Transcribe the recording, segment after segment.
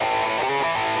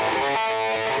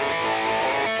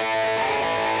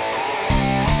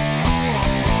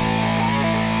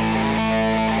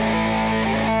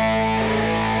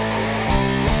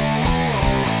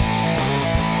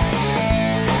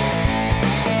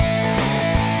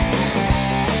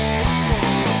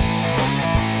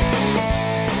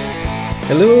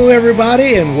Hello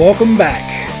everybody and welcome back.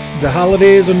 The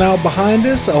holidays are now behind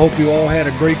us. I hope you all had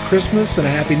a great Christmas and a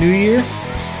happy new year.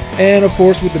 And of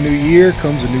course with the new year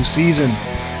comes a new season.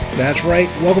 That's right,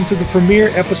 welcome to the premiere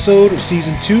episode of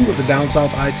season 2 of the Down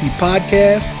South IT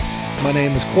podcast. My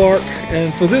name is Clark,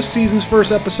 and for this season's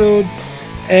first episode,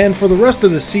 and for the rest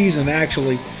of the season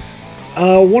actually,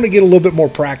 I want to get a little bit more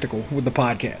practical with the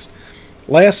podcast.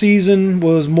 Last season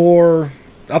was more,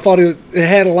 I thought it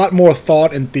had a lot more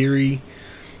thought and theory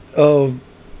of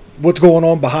what's going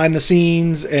on behind the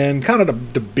scenes and kind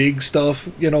of the big stuff,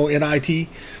 in IT.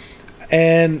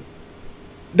 And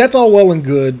that's all well and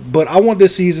good, but I want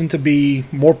this season to be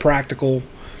more practical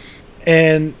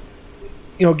and,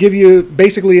 give you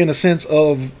basically in a sense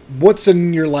of what's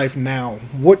in your life now.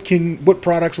 What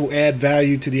products will add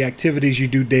value to the activities you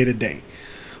do day to day?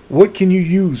 What can you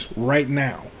use right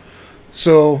now?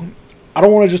 So I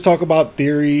don't want to just talk about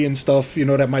theory and stuff,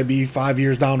 that might be 5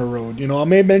 years down the road. I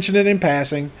may mention it in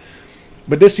passing,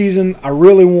 but this season I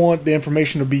really want the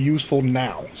information to be useful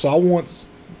now. So I want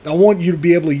you to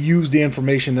be able to use the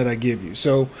information that I give you.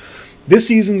 So this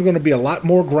season is going to be a lot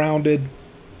more grounded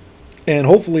and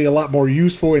hopefully a lot more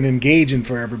useful and engaging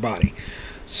for everybody.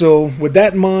 So with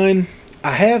that in mind,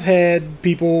 I have had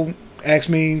people ask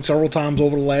me several times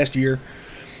over the last year,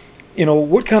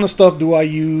 what kind of stuff do I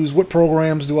use? What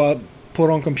programs do I put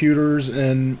on computers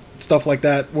and stuff like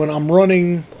that when I'm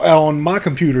running on my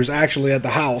computers actually at the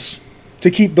house to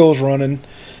keep those running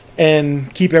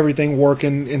and keep everything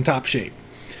working in top shape.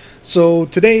 So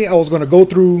today I was going to go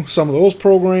through some of those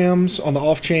programs on the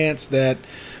off chance that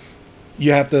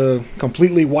you have to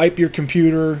completely wipe your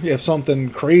computer if something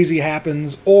crazy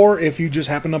happens or if you just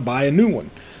happen to buy a new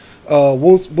one.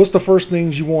 What's the first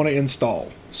things you want to install?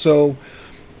 So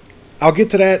I'll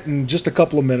get to that in just a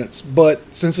couple of minutes,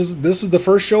 but since this is the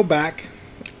first show back,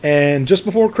 and just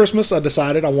before Christmas, I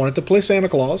decided I wanted to play Santa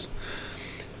Claus,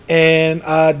 and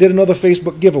I did another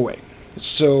Facebook giveaway.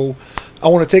 So I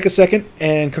want to take a second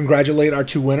and congratulate our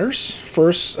two winners.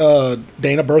 First,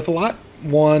 Dana Berthelot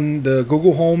won the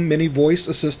Google Home Mini Voice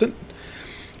Assistant,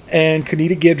 and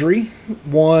Kanita Guidry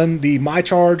won the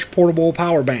MyCharge Portable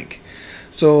Power Bank.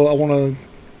 So I want to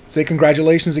say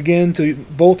congratulations again to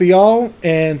both of y'all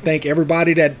and thank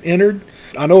everybody that entered.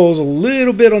 I know it was a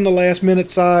little bit on the last minute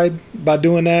side by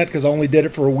doing that because I only did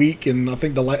it for a week, and I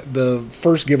think the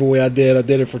first giveaway I did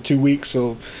it for 2 weeks,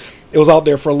 so it was out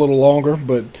there for a little longer,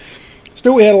 but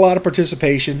still we had a lot of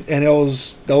participation and that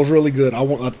was really good. I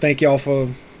want to thank y'all for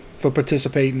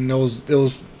participating. It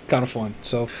was kind of fun.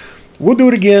 So we'll do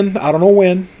it again. I don't know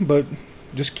when, but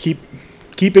just keep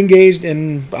engaged,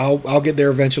 and I'll get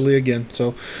there eventually again.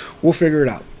 So we'll figure it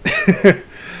out.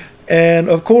 And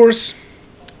of course,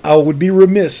 I would be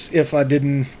remiss if I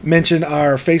didn't mention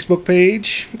our Facebook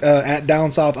page at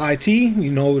Down South IT.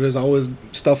 There's always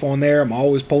stuff on there. I'm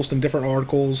always posting different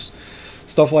articles,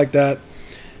 stuff like that.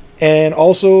 And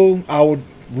also, I would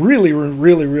really,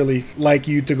 really, really like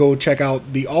you to go check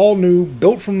out the all-new,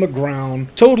 built from the ground,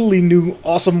 totally new,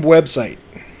 awesome website.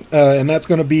 And that's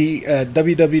going to be at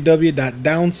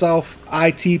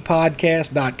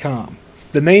www.downsouthitpodcast.com.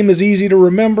 The name is easy to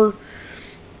remember.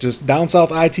 Just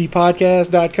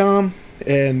downsouthitpodcast.com.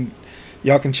 And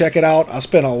y'all can check it out. I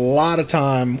spent a lot of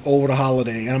time over the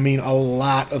holiday. I mean, a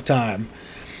lot of time.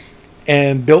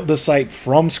 And built the site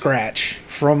from scratch,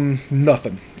 from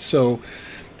nothing. So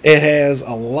it has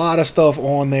a lot of stuff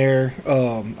on there.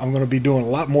 I'm going to be doing a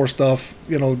lot more stuff,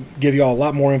 give y'all a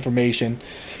lot more information.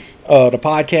 The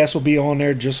podcast will be on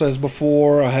there just as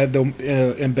before. I have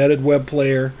the embedded web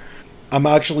player. I'm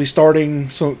actually starting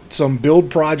some build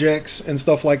projects and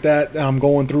stuff like that. I'm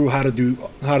going through how to do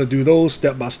those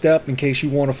step by step in case you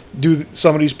want to do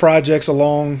some of these projects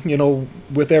along,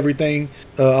 with everything.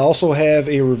 I also have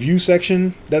a review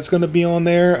section that's going to be on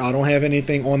there. I don't have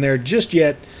anything on there just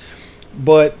yet,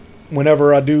 but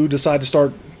whenever I do decide to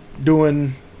start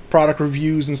doing product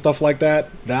reviews and stuff like that,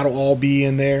 that'll all be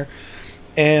in there.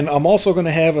 And I'm also going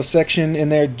to have a section in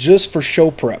there just for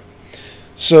show prep.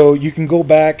 So you can go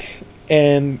back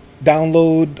and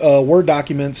download Word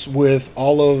documents with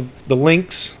all of the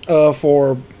links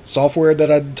for software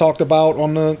that I talked about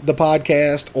on the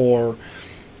podcast, or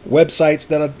websites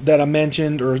that I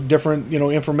mentioned, or different,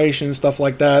 information and stuff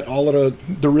like that. All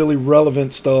of the really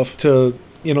relevant stuff to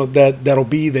that'll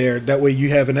be there. That way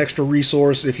you have an extra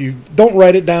resource. If you don't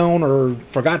write it down or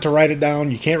forgot to write it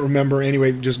down, you can't remember.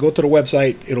 Anyway, just go to the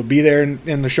website. It'll be there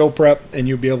in the show prep, and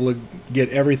you'll be able to get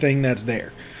everything that's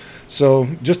there. So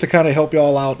just to kind of help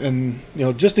y'all out, and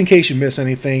just in case you miss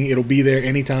anything, it'll be there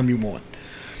anytime you want.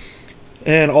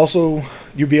 And also,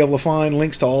 You'll be able to find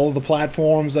links to all of the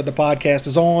platforms that the podcast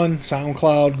is on: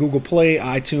 SoundCloud, Google Play,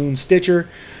 iTunes, Stitcher.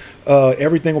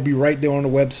 Everything will be right there on the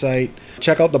website.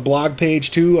 Check out the blog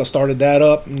page too. I started that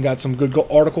up and got some good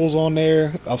articles on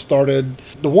there. I've started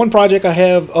the one project I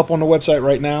have up on the website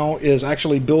right now is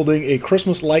actually building a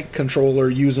Christmas light controller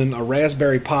using a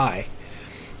Raspberry Pi,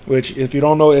 which, if you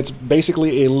don't know, it's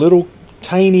basically a little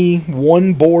tiny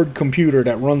one board computer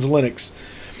that runs Linux,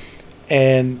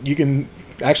 and you can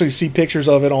actually see pictures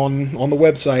of it on the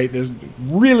website. It's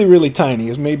really, really tiny.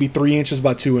 It's maybe 3 inches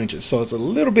by 2 inches. So it's a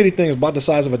little bitty thing. It's about the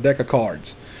size of a deck of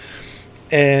cards.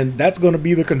 And that's going to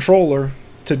be the controller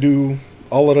to do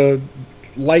all of the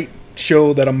light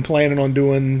show that I'm planning on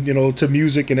doing, to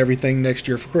music and everything next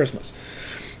year for Christmas.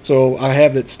 So I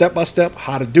have it step by step,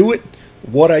 how to do it,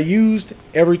 what I used,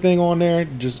 everything on there.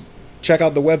 Just check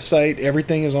out the website.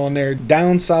 Everything is on there.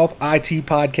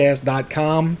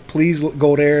 DownSouthITPodcast.com. Please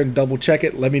go there and double check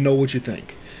it. Let me know what you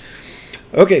think.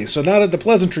 Okay, so now that the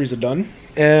pleasantries are done,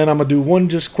 and I'm going to do one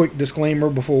just quick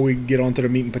disclaimer before we get on to the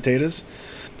meat and potatoes.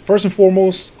 First and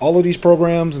foremost, all of these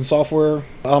programs and software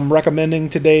I'm recommending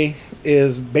today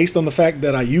is based on the fact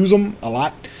that I use them a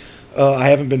lot. I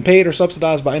haven't been paid or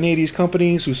subsidized by any of these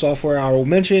companies whose software I will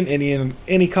mention.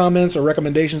 Any comments or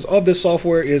recommendations of this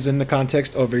software is in the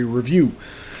context of a review.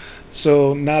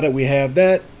 So now that we have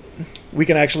that, we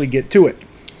can actually get to it.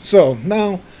 So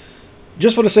now,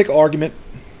 just for the sake of argument,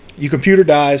 your computer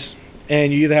dies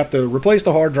and you either have to replace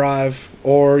the hard drive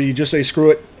or you just say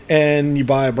screw it and you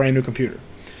buy a brand new computer.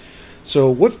 So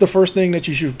what's the first thing that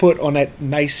you should put on that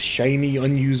nice, shiny,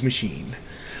 unused machine?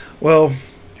 Well,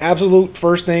 absolute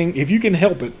first thing, if you can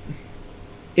help it,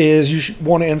 is you should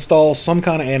want to install some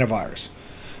kind of antivirus.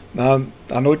 Now,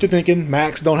 I know what you're thinking.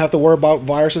 Macs don't have to worry about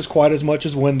viruses quite as much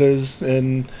as Windows,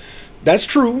 and that's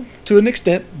true to an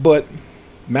extent, but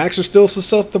Macs are still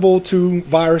susceptible to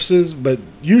viruses. But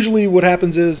usually what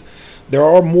happens is there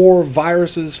are more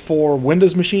viruses for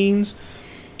Windows machines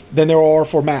than there are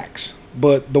for Macs.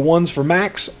 But the ones for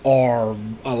Macs are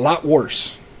a lot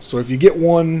worse. So if you get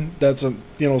one that's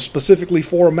specifically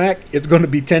for a Mac, it's going to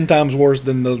be 10 times worse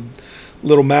than the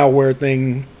little malware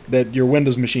thing that your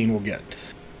Windows machine will get.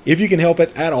 If you can help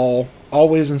it at all,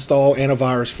 always install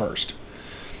antivirus first.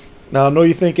 Now I know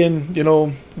you're thinking,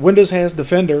 Windows has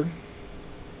Defender.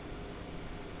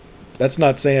 That's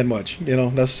not saying much.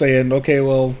 That's saying, okay,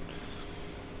 well,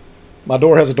 my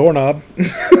door has a doorknob.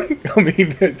 I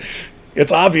mean,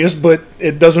 it's obvious, but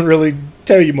it doesn't really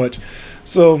tell you much.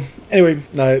 So anyway,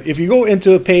 if you go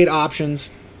into paid options,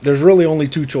 there's really only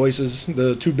two choices.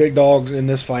 The two big dogs in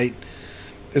this fight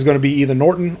is going to be either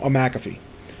Norton or McAfee.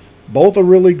 Both are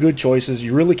really good choices.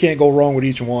 You really can't go wrong with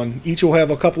each one. Each will have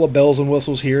a couple of bells and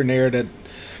whistles here and there that,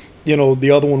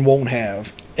 the other one won't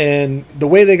have. And the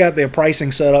way they got their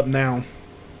pricing set up now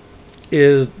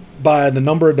is by the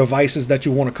number of devices that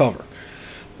you want to cover.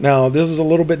 Now, this is a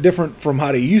little bit different from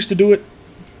how they used to do it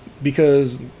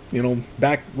because,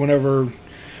 back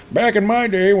in my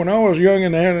day when I was young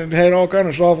and had all kind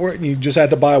of software, and you just had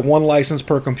to buy one license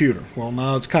per computer. Well,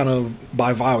 now it's kind of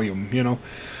by volume,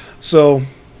 So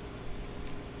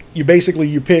you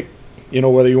pick,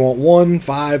 whether you want 1,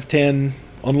 5, 10,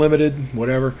 unlimited,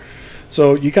 whatever.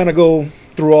 So you kind of go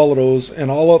through all of those, and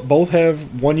both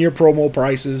have 1 year promo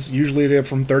prices. Usually they're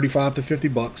from $35 to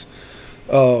 $50.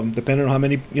 Depending on how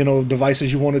many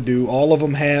devices you want to do. All of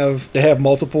them have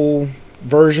multiple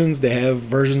versions. They have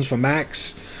versions for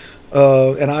Macs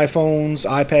and iPhones,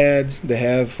 iPads. They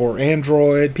have for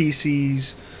Android,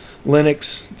 PCs,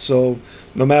 Linux. So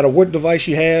no matter what device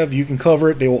you have, you can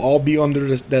cover it. They will all be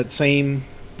under that same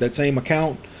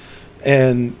account,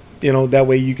 and that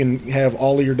way you can have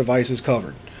all of your devices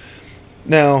covered.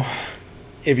 Now,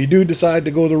 if you do decide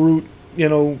to go the route,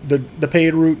 the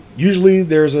paid route, usually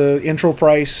there's a intro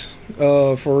price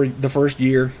for the first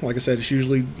year. Like I said, it's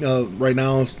usually right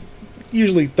now it's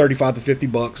usually $35 to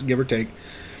 $50, give or take.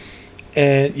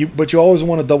 But you always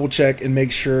want to double check and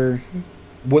make sure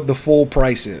what the full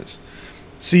price is.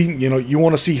 See, you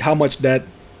want to see how much that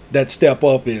step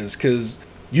up is, because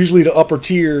usually the upper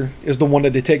tier is the one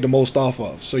that they take the most off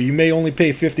of. So you may only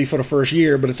pay $50 for the first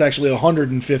year, but it's actually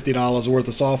 $150 worth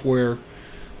of software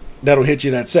that'll hit you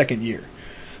that second year.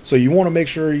 So you want to make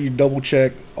sure you double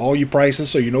check all your prices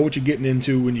so you know what you're getting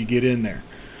into when you get in there.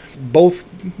 Both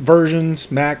versions,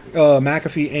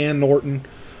 McAfee and Norton,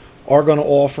 are going to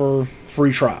offer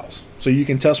free trials. So you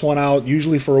can test one out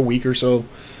usually for a week or so.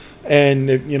 And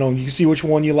if, you can see which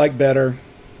one you like better.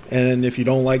 And if you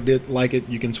don't like it,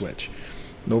 you can switch.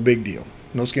 No big deal.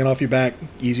 No skin off your back.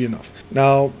 Easy enough.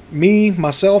 Now,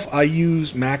 myself, I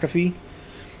use McAfee.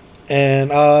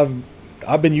 And I've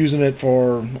I've been using it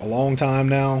for a long time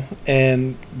now,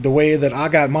 and the way that I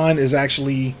got mine is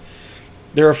actually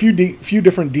there are a few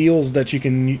different deals that you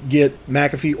can get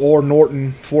McAfee or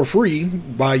Norton for free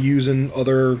by using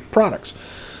other products.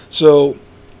 So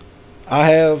I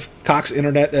have Cox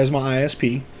Internet as my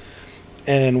ISP,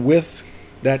 and with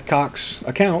that Cox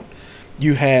account,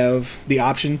 you have the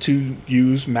option to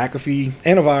use McAfee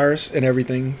antivirus and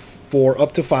everything for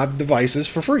up to 5 devices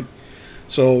for free.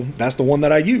 So that's the one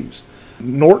that I use.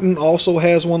 Norton also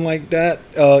has one like that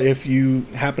if you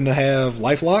happen to have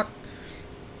LifeLock.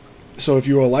 So if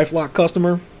you're a LifeLock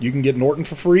customer, you can get Norton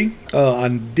for free. I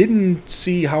didn't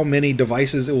see how many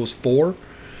devices it was for.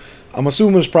 I'm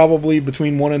assuming it's probably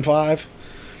between 1 and 5.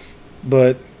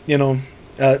 But,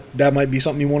 that might be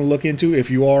something you want to look into.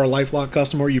 If you are a LifeLock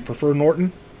customer, you prefer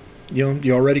Norton,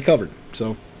 you're already covered.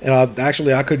 So, and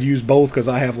I could use both because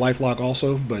I have LifeLock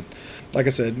also. But like I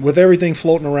said, with everything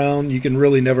floating around, you can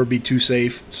really never be too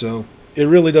safe. So it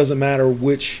really doesn't matter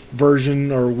which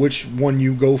version or which one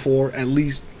you go for. At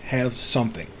least have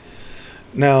something.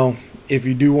 Now, if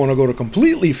you do want to go to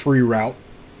completely free route,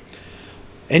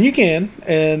 and you can,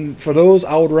 and for those,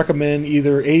 I would recommend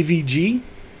either AVG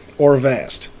or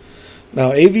Avast.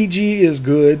 Now, AVG is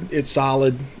good. It's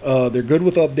solid. They're good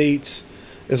with updates.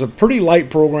 It's a pretty light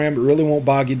program. It really won't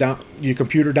bog your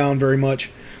computer down very much.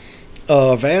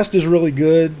 Avast is really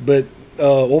good, but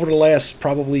over the last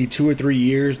probably 2 or 3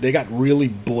 years, they got really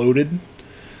bloated.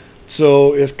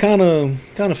 So it's kind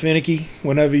of finicky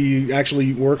whenever you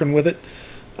actually working with it.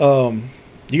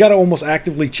 You got to almost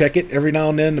actively check it every now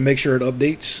and then to make sure it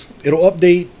updates. It'll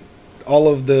update all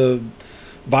of the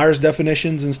virus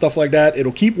definitions and stuff like that.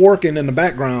 It'll keep working in the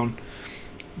background,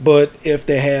 but if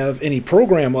they have any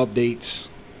program updates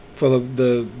for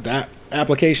that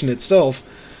application itself,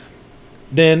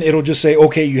 then it'll just say,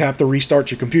 okay, you have to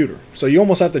restart your computer. So you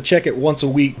almost have to check it once a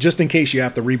week just in case you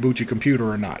have to reboot your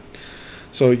computer or not.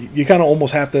 So you kind of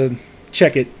almost have to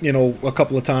check it, a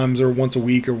couple of times or once a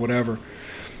week or whatever.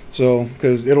 So,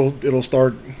 because it'll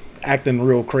start acting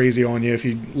real crazy on you if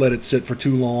you let it sit for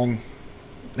too long,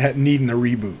 needing a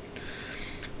reboot.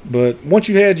 But once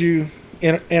you had your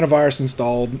antivirus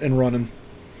installed and running,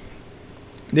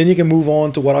 then you can move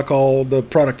on to what I call the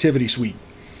productivity suite.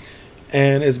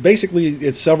 And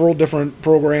it's several different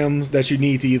programs that you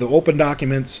need to either open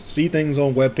documents, see things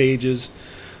on web pages.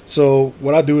 So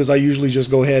what I do is I usually just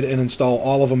go ahead and install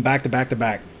all of them back to back to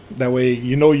back. That way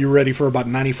you're ready for about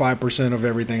 95% of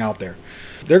everything out there.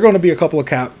 There are going to be a couple of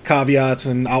caveats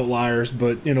and outliers,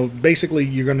 but basically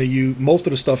you're going to use most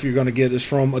of the stuff you're going to get is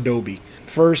from Adobe.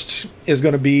 First is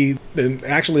going to be, and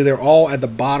actually they're all at the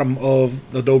bottom of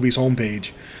Adobe's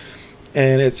homepage,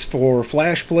 and it's for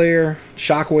Flash Player,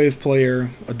 Shockwave Player,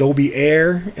 Adobe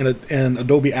Air, and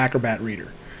Adobe Acrobat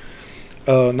Reader.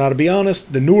 Now, to be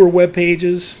honest, the newer web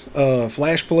pages,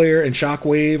 Flash Player and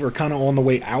Shockwave are kind of on the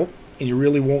way out, and you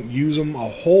really won't use them a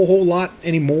whole lot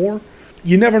anymore.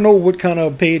 You never know what kind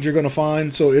of page you're going to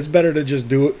find, so it's better to just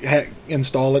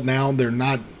install it now. They're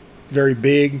not very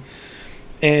big,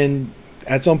 and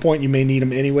at some point you may need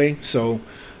them anyway. So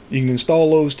you can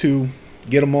install those two,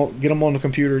 get them on the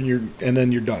computer, and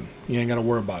then you're done. You ain't got to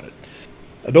worry about it.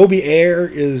 Adobe Air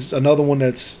is another one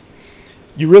that's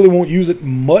you really won't use it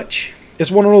much.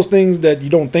 It's one of those things that you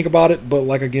don't think about it, but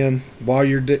like again, while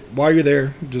you're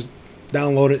there, just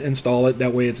download it, install it.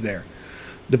 That way it's there.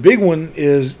 The big one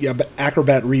is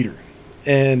Acrobat Reader,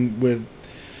 and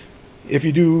if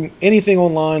you do anything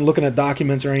online, looking at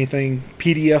documents or anything,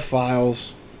 PDF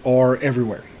files are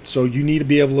everywhere. So you need to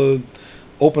be able to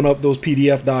open up those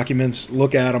PDF documents,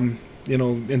 look at them,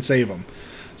 and save them.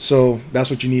 So that's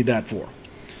what you need that for.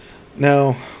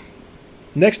 Now,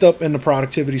 next up in the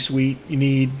productivity suite, you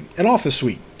need an Office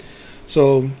suite.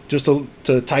 So just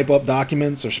to type up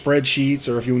documents or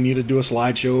spreadsheets, or if you need to do a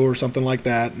slideshow or something like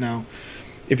that. Now,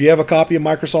 if you have a copy of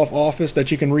Microsoft Office that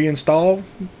you can reinstall,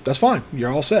 that's fine. You're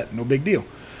all set. No big deal.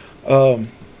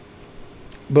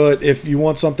 But if you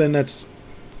want something that's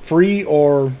free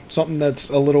or something that's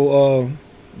a little,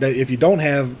 that if you don't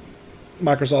have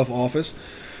Microsoft Office,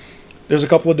 there's a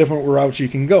couple of different routes you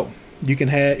can go. You can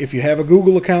if you have a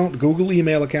Google account, Google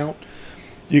email account,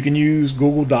 you can use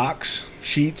Google Docs,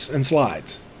 Sheets, and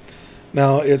Slides.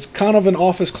 Now, it's kind of an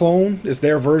Office clone. It's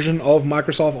their version of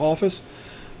Microsoft Office,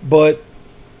 but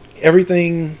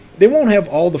they won't have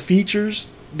all the features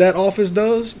that Office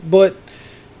does, but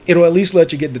it'll at least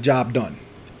let you get the job done.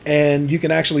 And you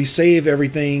can actually save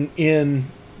everything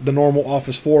in the normal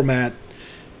Office format.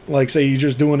 Like, say you're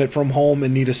just doing it from home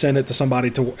and need to send it to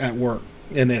somebody at work,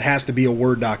 and it has to be a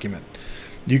Word document.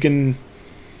 You can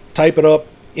type it up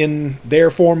in their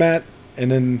format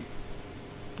and then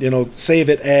save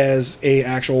it as a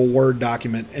actual Word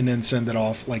document and then send it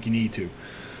off like you need to.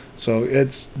 So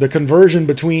it's the conversion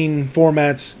between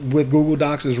formats with Google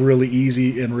Docs is really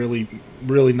easy and really,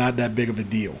 really not that big of a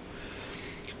deal.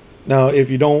 Now, if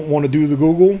you don't want to do the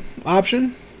Google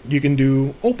option, you can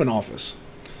do OpenOffice.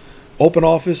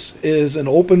 OpenOffice is an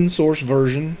open source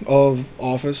version of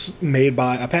Office made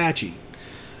by Apache.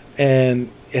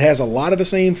 And it has a lot of the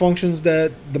same functions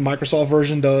that the Microsoft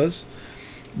version does.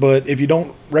 But if you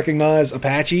don't recognize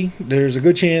Apache, there's a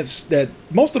good chance that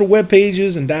most of the web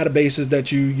pages and databases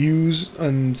that you use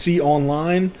and see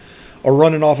online are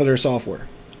running off of their software.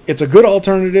 It's a good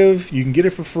alternative. You can get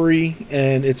it for free,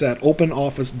 and it's at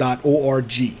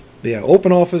openoffice.org. Yeah,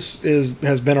 OpenOffice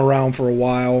has been around for a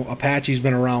while. Apache's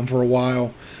been around for a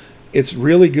while. It's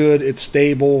really good. It's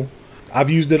stable. I've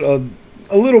used it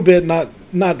a little bit, not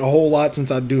a whole lot, since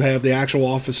I do have the actual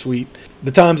Office suite.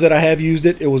 The times that I have used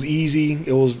it, it was easy.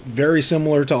 It was very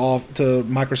similar to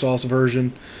Microsoft's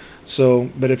version. So,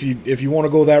 but if you want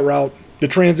to go that route, the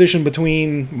transition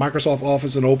between Microsoft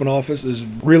Office and OpenOffice is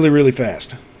really, really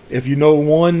fast. If you know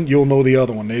one, you'll know the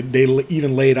other one. They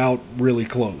even laid out really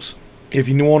close. If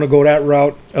you want to go that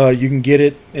route, you can get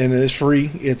it, and it's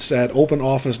free. It's at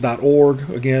openoffice.org.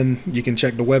 Again, you can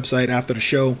check the website after the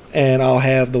show, and I'll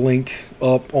have the link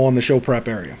up on the show prep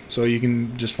area. So you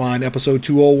can just find episode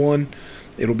 201.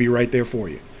 It'll be right there for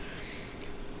you.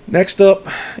 Next up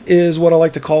is what I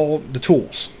like to call the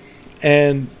tools.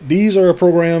 And these are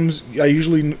programs I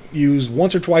usually use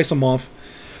once or twice a month,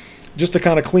 just to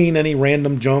kind of clean any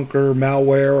random junk or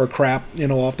malware or crap,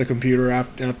 off the computer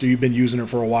after you've been using it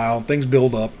for a while. Things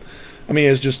build up. I mean,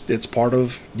 it's part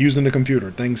of using the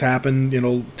computer. Things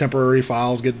happen, temporary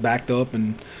files get backed up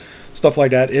and stuff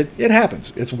like that. It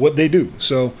happens. It's what they do.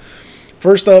 So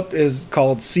first up is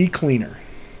called CCleaner.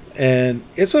 And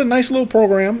it's a nice little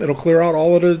program. It'll clear out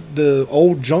all of the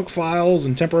old junk files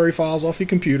and temporary files off your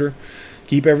computer,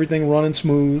 keep everything running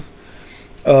smooth.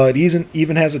 It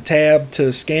even has a tab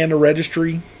to scan the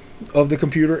registry of the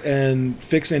computer and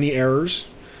fix any errors.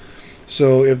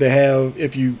 So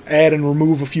if you add and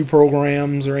remove a few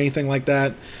programs or anything like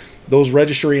that, those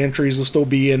registry entries will still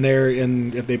be in there.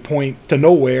 And if they point to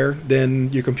nowhere,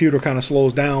 then your computer kind of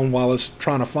slows down while it's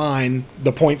trying to find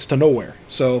the points to nowhere.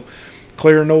 So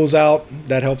clearing those out,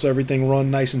 that helps everything run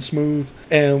nice and smooth.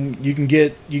 And you can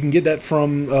get that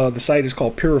from the site is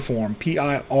called Piriform,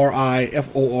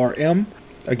 Piriform.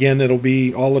 Again, it'll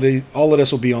be all of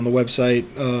this will be on the website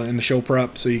in the show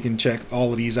prep, so you can check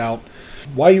all of these out.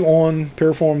 While you're on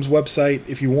Piriform's website,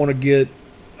 if you want to get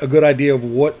a good idea of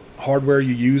what hardware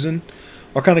you're using,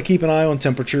 or kind of keep an eye on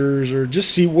temperatures, or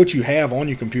just see what you have on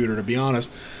your computer, to be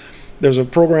honest, there's a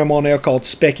program on there called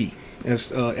Speccy.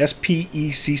 It's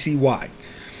Speccy.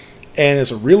 And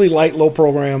it's a really light, low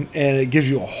program, and it gives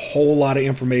you a whole lot of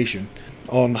information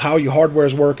on how your hardware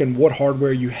is working, what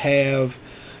hardware you have,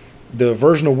 the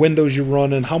version of Windows you're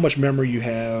running, how much memory you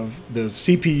have, the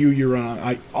CPU you're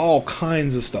running, all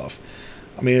kinds of stuff.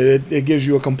 I mean, it gives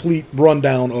you a complete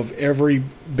rundown of every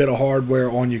bit of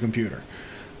hardware on your computer.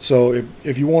 So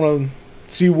if you want to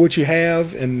see what you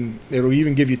have, and it'll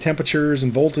even give you temperatures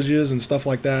and voltages and stuff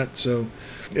like that. So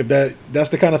if that's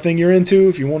the kind of thing you're into,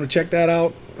 if you want to check that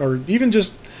out, or even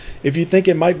just if you think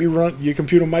your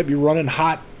computer might be running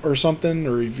hot or something,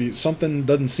 or if something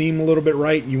doesn't seem a little bit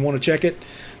right and you want to check it,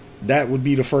 that would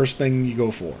be the first thing you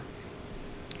go for.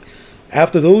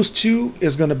 After those two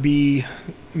is going to be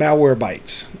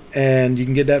Malwarebytes, and you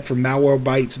can get that from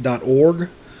malwarebytes.org.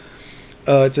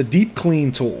 It's a deep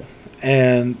clean tool,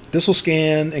 and this will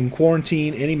scan and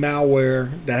quarantine any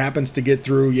malware that happens to get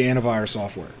through your antivirus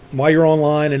software. While you're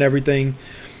online and everything,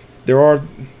 there are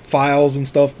files and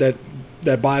stuff that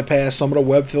bypass some of the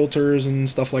web filters and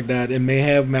stuff like that. It may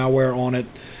have malware on it.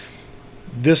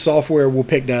 This software will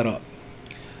pick that up,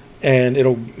 and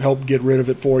it'll help get rid of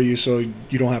it for you, so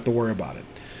you don't have to worry about it.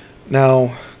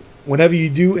 Now, whenever you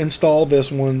do install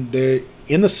this one,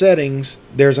 in the settings,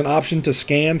 there's an option to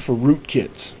scan for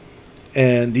rootkits.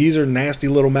 And these are nasty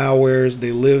little malwares.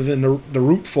 They live in the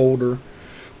root folder,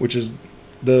 which is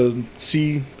the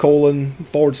C://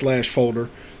 folder.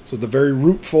 So the very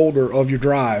root folder of your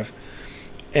drive.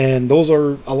 And those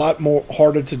are a lot more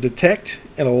harder to detect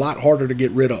and a lot harder to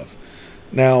get rid of.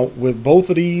 Now, with both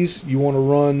of these, you want to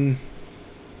run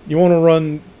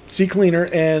CCleaner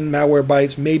and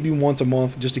Malwarebytes maybe once a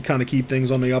month, just to kind of keep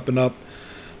things on the up and up.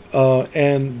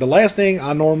 And the last thing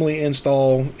I normally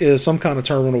install is some kind of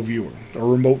terminal viewer, a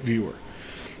remote viewer.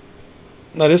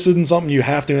 Now, this isn't something you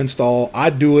have to install. I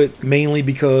do it mainly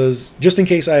because just in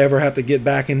case I ever have to get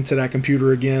back into that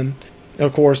computer again. And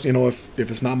of course, if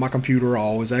it's not my computer, I'll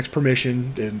always ask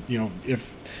permission. And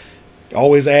if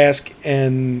Always ask,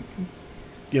 and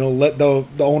let the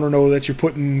owner know that you're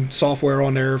putting software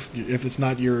on there if it's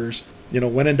not yours.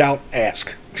 When in doubt,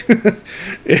 ask.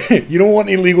 You don't want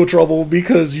any legal trouble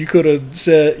because you could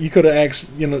have asked,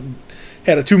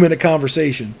 had a 2-minute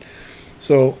conversation.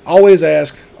 So always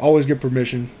ask, always get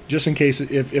permission, just in case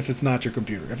if it's not your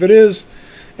computer. If it is,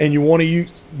 and you want to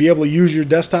be able to use your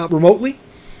desktop remotely,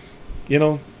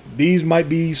 these might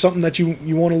be something that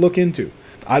you want to look into.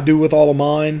 I do with all of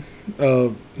mine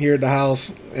here at the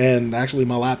house, and actually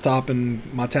my laptop and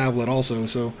my tablet also.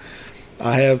 So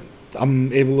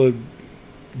I'm able to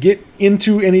get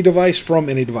into any device from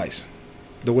any device,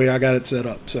 the way I got it set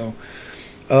up. So,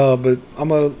 but I'm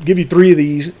gonna give you 3 of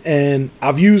these, and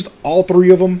I've used all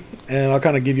 3 of them, and I'll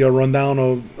kind of give you a rundown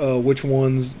of which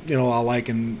ones I like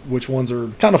and which ones are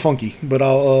kind of funky. But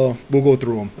we'll go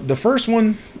through them. The first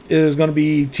one is going to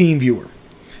be TeamViewer,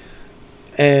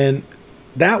 and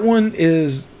that one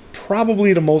is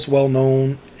probably the most well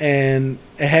known, and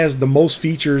it has the most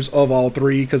features of all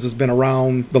 3 because it's been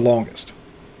around the longest.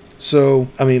 So,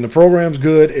 the program's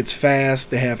good. It's fast.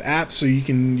 They have apps so you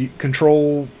can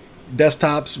control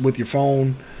desktops with your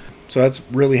phone. So that's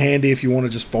really handy if you want to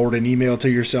just forward an email to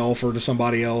yourself or to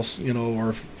somebody else, or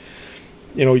if,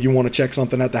 you want to check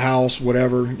something at the house,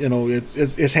 whatever,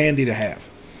 it's handy to have.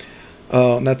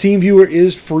 Now, TeamViewer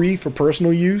is free for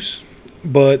personal use,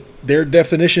 but their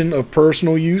definition of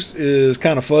personal use is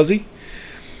kind of fuzzy.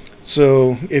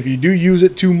 So if you do use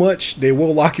it too much, they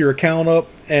will lock your account up,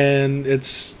 and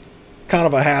it's kind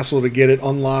of a hassle to get it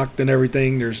unlocked and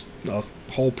everything. There's a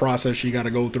whole process you got to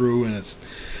go through, and it's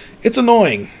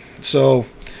annoying. So,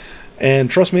 and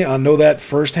trust me, I know that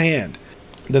firsthand.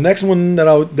 The next one that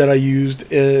I used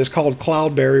is called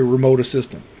Cloudberry Remote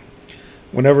Assistant.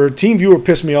 Whenever TeamViewer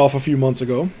pissed me off a few months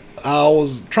ago, I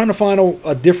was trying to find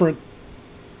a different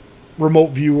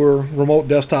remote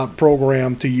desktop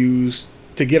program to use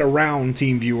to get around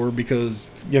TeamViewer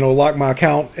because, locked my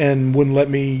account and wouldn't let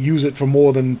me use it for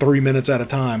more than 3 minutes at a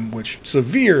time, which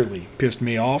severely pissed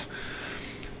me off.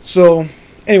 So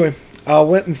anyway, I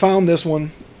went and found this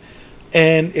one,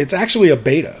 and it's actually a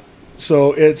beta.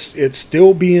 So it's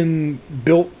still being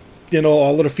built,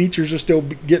 all of the features are still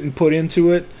getting put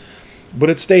into it, but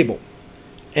it's stable.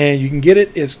 And you can get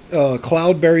it, it's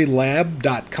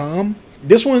cloudberrylab.com.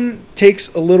 This one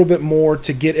takes a little bit more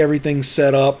to get everything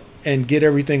set up and get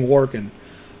everything working.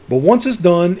 But once it's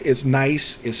done, it's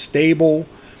nice, it's stable.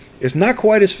 It's not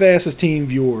quite as fast as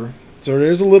TeamViewer, so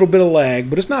there's a little bit of lag,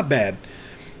 but it's not bad.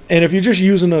 And if you're just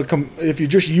using a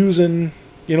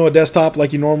desktop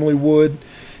like you normally would,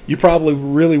 you probably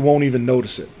really won't even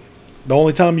notice it. The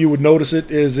only time you would notice it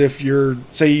is if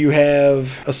say you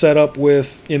have a setup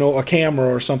with, a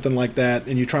camera or something like that,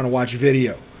 and you're trying to watch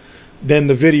video. Then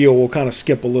the video will kind of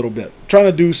skip a little bit. Trying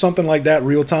to do something like that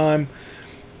real time,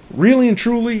 really and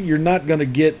truly, you're not going to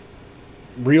get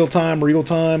real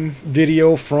time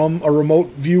video from a remote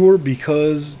viewer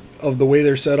because of the way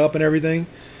they're set up and everything.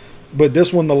 But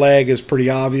this one, the lag is pretty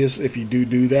obvious if you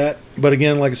do that. But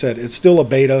again, like I said, it's still a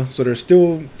beta, so there's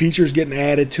still features getting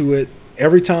added to it.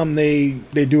 Every time they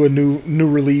do a new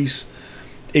release,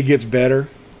 it gets better.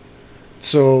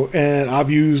 So, and I've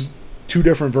used 2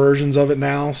 different versions of it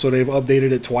now, so they've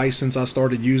updated it twice since I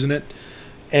started using it.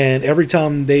 And every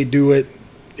time they do it,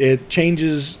 it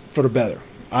changes for the better.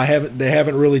 They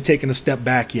haven't really taken a step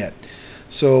back yet.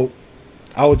 So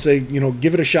I would say,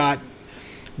 give it a shot.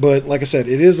 But like I said,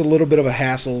 it is a little bit of a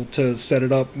hassle to set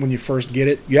it up when you first get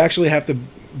it. You actually have to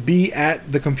be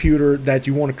at the computer that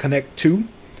you want to connect to.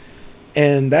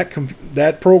 And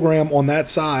that program on that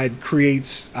side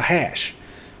creates a hash.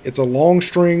 It's a long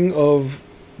string of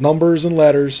numbers and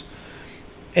letters.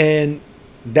 And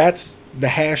that's the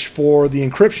hash for the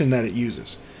encryption that it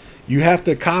uses. You have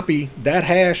to copy that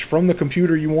hash from the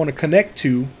computer you want to connect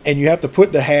to, and you have to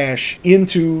put the hash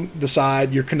into the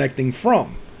side you're connecting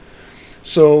from.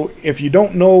 So if you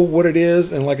don't know what it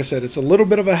is, and like I said, it's a little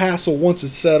bit of a hassle once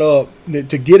it's set up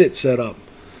to get it set up.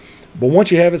 But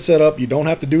once you have it set up, you don't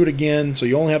have to do it again, so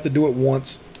you only have to do it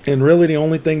once. And really the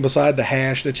only thing beside the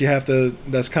hash that you have to,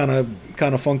 that's kind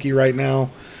of funky right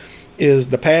now, is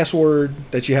the password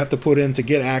that you have to put in to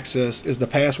get access is the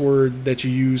password that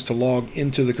you use to log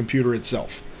into the computer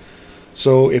itself.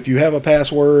 So if you have a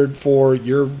password for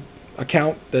your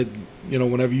account that,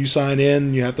 whenever you sign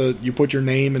in, you put your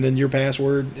name and then your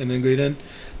password and then get in.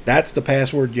 That's the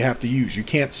password you have to use. You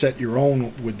can't set your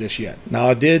own with this yet. Now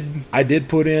I did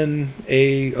put in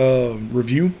a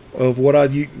review of what I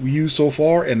used so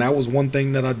far, and that was one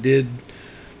thing that I did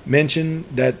mention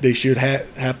that they should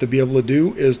have to be able to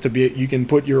do is you can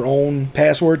put your own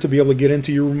password to be able to get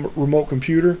into your remote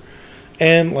computer,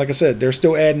 And like I said, they're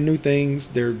still adding new things.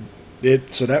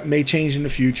 So that may change in the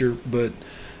future, but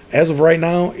as of right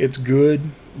now, it's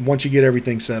good once you get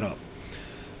everything set up.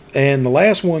 And the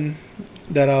last one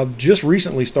that I've just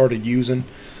recently started using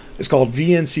is called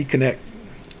VNC Connect.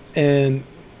 And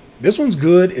this one's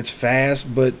good. It's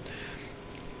fast, but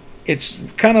it's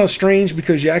kind of strange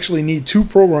because you actually need two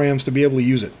programs to be able to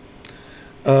use it.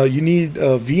 You need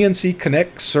VNC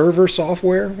Connect server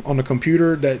software on the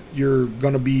computer that you're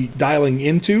going to be dialing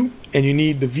into, and you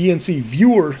need the VNC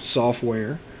viewer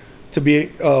software to be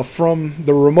from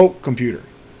the remote computer.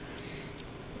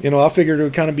 I figured it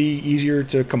would kind of be easier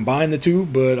to combine the two,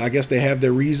 but I guess they have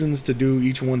their reasons to do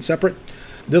each one separate.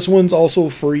 This one's also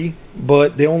free,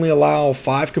 but they only allow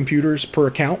 5 computers per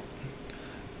account,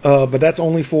 but that's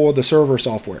only for the server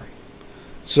software.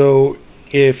 So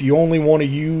if you only want to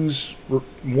use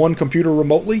one computer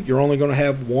remotely, you're only going to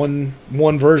have one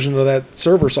version of that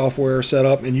server software set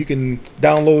up, and you can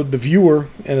download the viewer,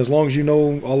 and as long as you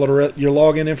know all of your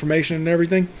login information and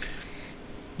everything,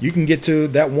 you can get to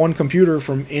that one computer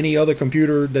from any other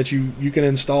computer that you can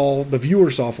install the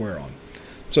viewer software on.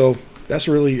 So that's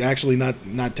really actually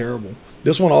not terrible.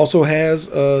 This one also has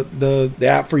the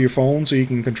app for your phone, so you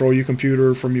can control your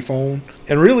computer from your phone.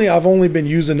 And really, I've only been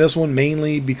using this one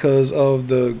mainly because of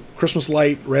the Christmas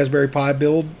Light Raspberry Pi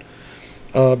build,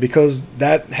 because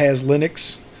that has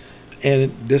Linux,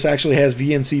 and this actually has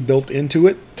VNC built into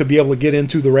it to be able to get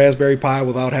into the Raspberry Pi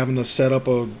without having to set up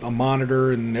a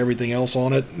monitor and everything else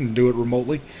on it and do it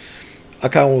remotely. I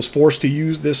kind of was forced to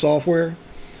use this software,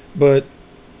 but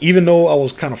even though I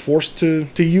was kind of forced to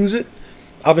use it,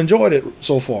 I've enjoyed it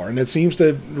so far, and it seems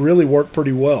to really work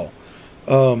pretty well.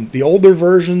 The older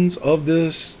versions of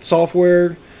this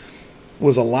software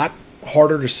was a lot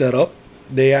harder to set up.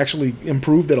 They actually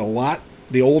improved it a lot.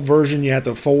 The old version, you had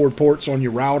to forward ports on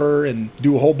your router and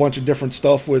do a whole bunch of different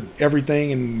stuff with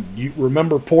everything, and you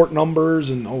remember port numbers,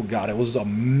 and oh god, it was a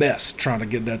mess trying to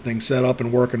get that thing set up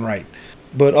and working right.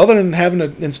 But other than having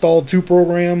to install 2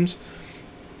 programs,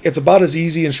 it's about as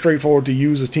easy and straightforward to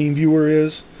use as TeamViewer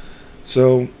is.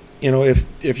 So,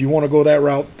 if you want to go that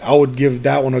route, I would give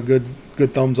that one a good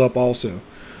thumbs up also.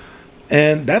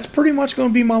 And that's pretty much going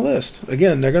to be my list.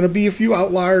 Again, there are going to be a few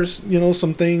outliers,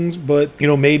 some things, but,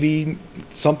 maybe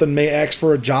something may ask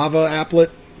for a Java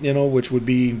applet, which would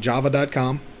be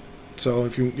java.com. So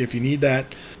if you need that.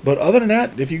 But other than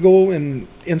that, if you go and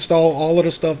install all of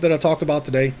the stuff that I talked about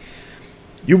today,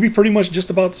 you'll be pretty much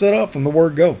just about set up from the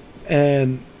word go.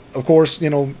 And of course,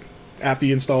 after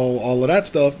you install all of that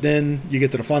stuff, then you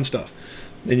get to the fun stuff.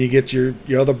 Then you get your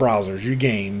other browsers, your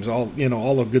games, all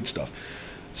the good stuff.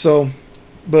 So,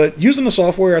 but using the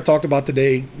software I talked about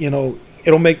today,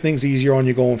 it'll make things easier on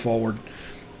you going forward.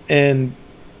 And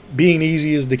being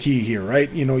easy is the key here,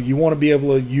 right? You want to be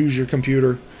able to use your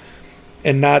computer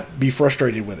and not be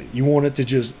frustrated with it. You want it to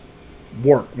just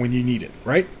work when you need it,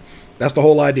 right? That's the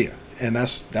whole idea. And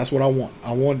that's what I want.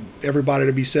 I want everybody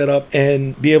to be set up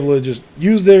and be able to just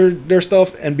use their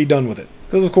stuff and be done with it.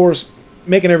 Because, of course,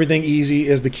 making everything easy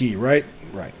is the key, right?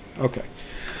 Right. Okay.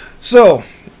 So,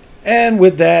 and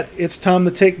with that, it's time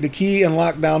to take the key and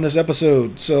lock down this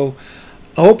episode. So,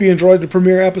 I hope you enjoyed the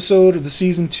premiere episode of the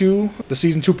season 2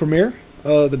 premiere,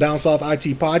 the Down South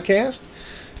IT podcast.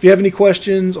 If you have any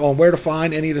questions on where to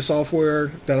find any of the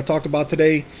software that I talked about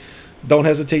today, don't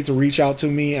hesitate to reach out to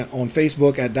me on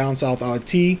Facebook at Down South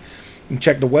IT. And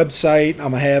check the website. I'm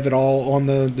going to have it all on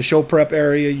the show prep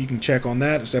area. You can check on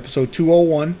that. It's episode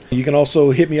 201. You can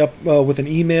also hit me up with an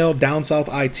email,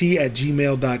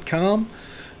 downsouthit@gmail.com,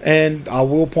 and I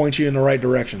will point you in the right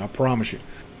direction. I promise you.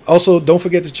 Also, don't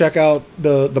forget to check out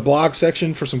the blog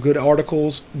section for some good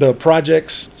articles, the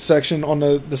projects section on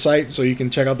the site, so you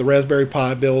can check out the Raspberry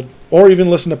Pi build, or even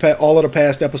listen to all of the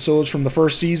past episodes from the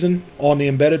first season on the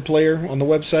embedded player on the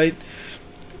website.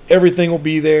 Everything will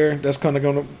be there. That's kind of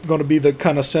going to be the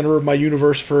kind of center of my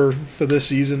universe for this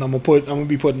season. I'm gonna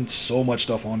be putting so much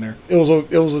stuff on there. It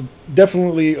was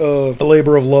definitely a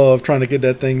labor of love trying to get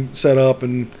that thing set up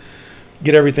and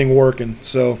get everything working.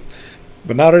 So,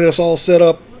 but now that it's all set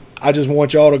up, I just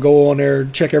want y'all to go on there,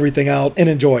 check everything out, and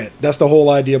enjoy it. That's the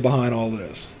whole idea behind all of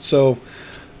this. So,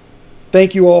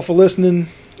 thank you all for listening.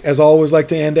 As I always like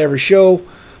to end every show,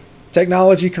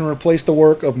 technology can replace the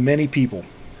work of many people,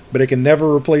 but it can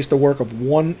never replace the work of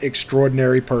one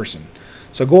extraordinary person.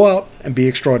 So go out and be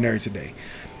extraordinary today.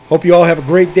 Hope you all have a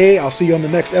great day. I'll see you on the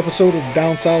next episode of the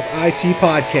Down South IT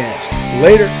Podcast.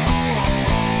 Later.